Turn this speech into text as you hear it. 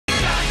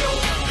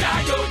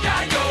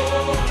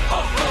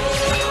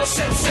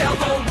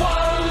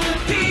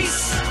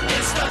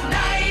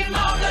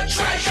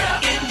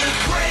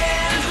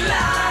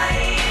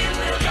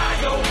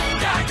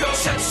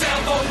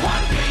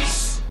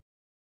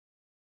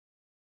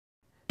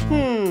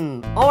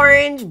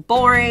Orange,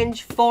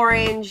 borange,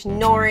 forange,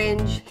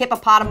 norange,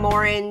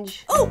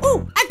 hippopotamorange.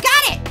 Ooh, I've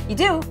got it! You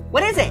do?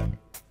 What is it?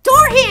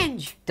 Door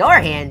hinge! Door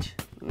hinge?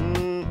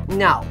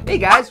 No. Hey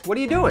guys, what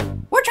are you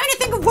doing? We're trying to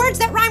think of words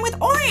that rhyme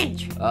with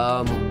orange.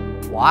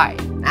 Why?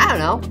 I don't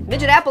know.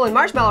 Midget Apple and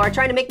Marshmallow are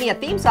trying to make me a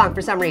theme song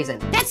for some reason.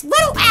 That's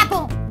Little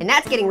Apple! And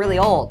that's getting really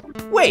old.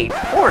 Wait,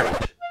 Orange,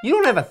 you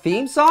don't have a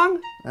theme song?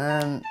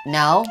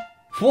 No.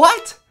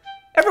 What?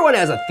 Everyone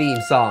has a theme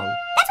song.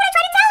 That's what I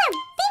tried to tell him!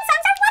 Theme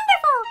songs are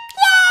wonderful!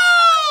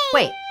 Yay!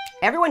 Wait,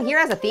 everyone here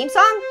has a theme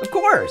song? Of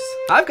course,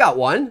 I've got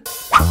one.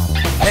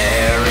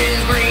 Hair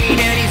is green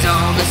and he's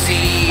on the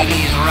scene.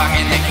 He's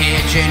rocking the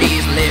kitchen,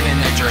 he's living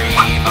the dream.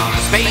 On a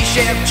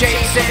spaceship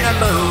chasing a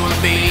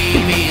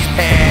moonbeam. He's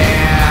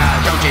pear,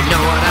 don't you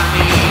know what I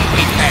mean?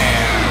 He's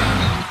pear.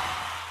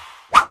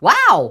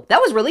 Wow, that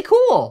was really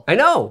cool. I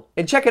know,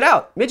 and check it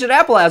out, Midget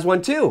Apple has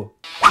one too.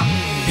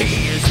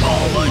 He is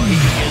small but he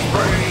is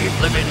brave.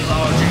 Living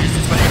large is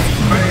his fancy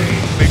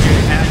fame.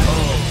 Midget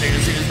Apple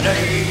is his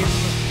name.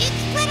 It's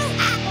Little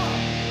Apple!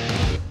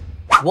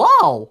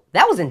 Whoa,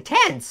 that was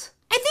intense.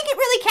 I think it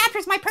really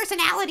captures my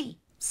personality.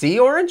 See,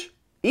 Orange?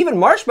 Even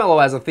Marshmallow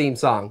has a theme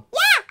song.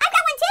 Yeah, I've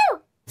got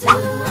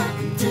one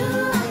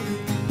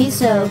too! He's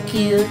so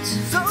cute.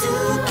 So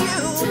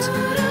cute.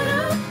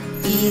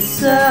 He's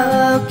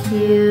so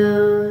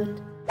cute.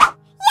 Yay!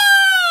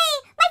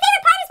 My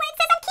favorite part is when it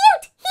says I'm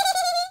cute!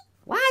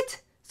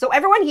 What? So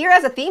everyone here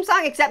has a theme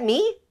song except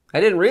me? I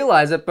didn't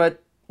realize it,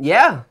 but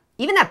yeah.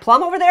 Even that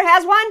Plum over there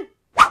has one?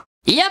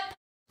 Yep,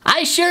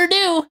 I sure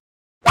do.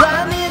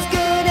 Plum is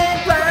good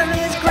and Plum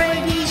is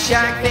great. He's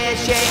shark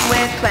fishing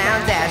with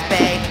clowns as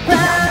bait.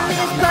 Plum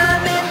is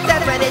Plum and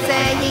that's what they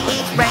say. He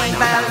eats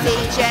rainbows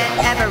each and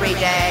every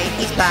day.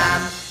 He's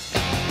Plum.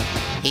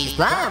 He's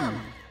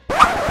Plum.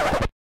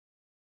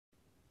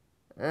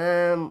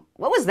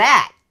 What was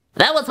that?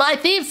 That was my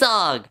theme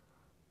song.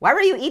 Why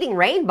were you eating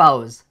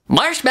rainbows?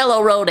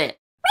 Marshmallow wrote it.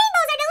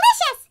 Rainbows are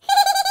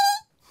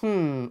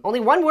delicious! Only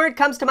one word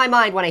comes to my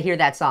mind when I hear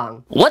that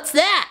song. What's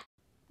that?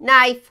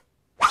 Knife.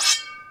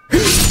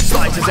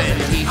 Slices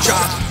and he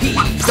chops. He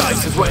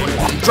slices when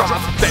he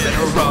drops.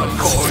 Better run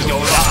for your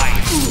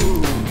life.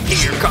 Ooh,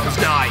 here comes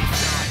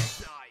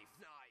Knife.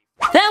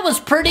 That was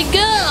pretty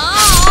good.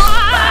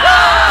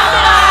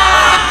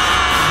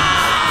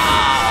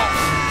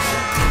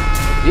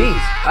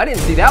 Jeez, I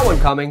didn't see that one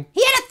coming.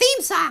 He had a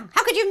theme song!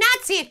 How could you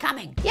not see it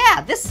coming?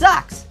 Yeah, this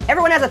sucks.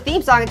 Everyone has a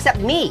theme song except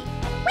me.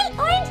 Wait,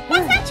 Orange,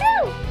 that's not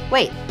true!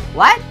 Wait,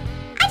 what?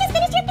 I just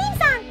finished your theme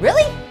song!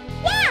 Really?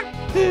 Yeah!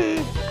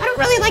 I don't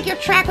really like your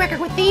track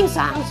record with theme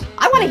songs.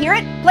 I want to hear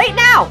it. Play it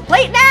now.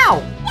 Play it now.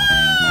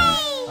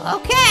 Yay!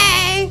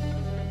 Okay.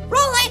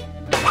 Roll it.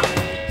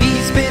 He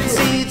spins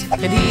seeds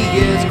and he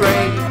is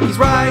great. He's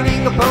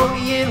riding a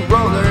pony in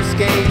roller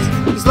skates.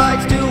 He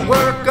slides to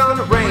work on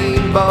a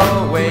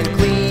rainbow and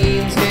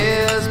cleans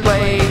his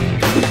plate.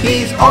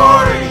 He's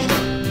orange,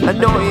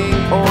 annoying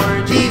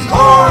orange. He's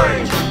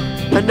orange,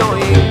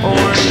 annoying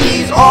orange.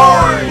 He's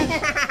orange.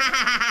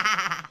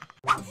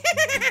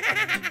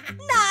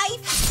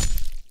 Knife.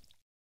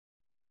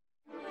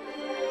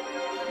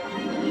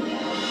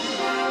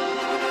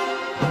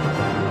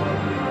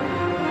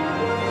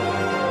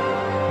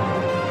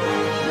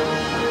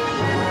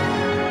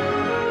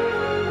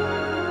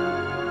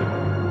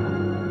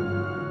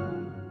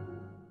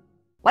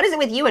 What is it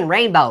with you and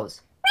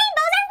rainbows?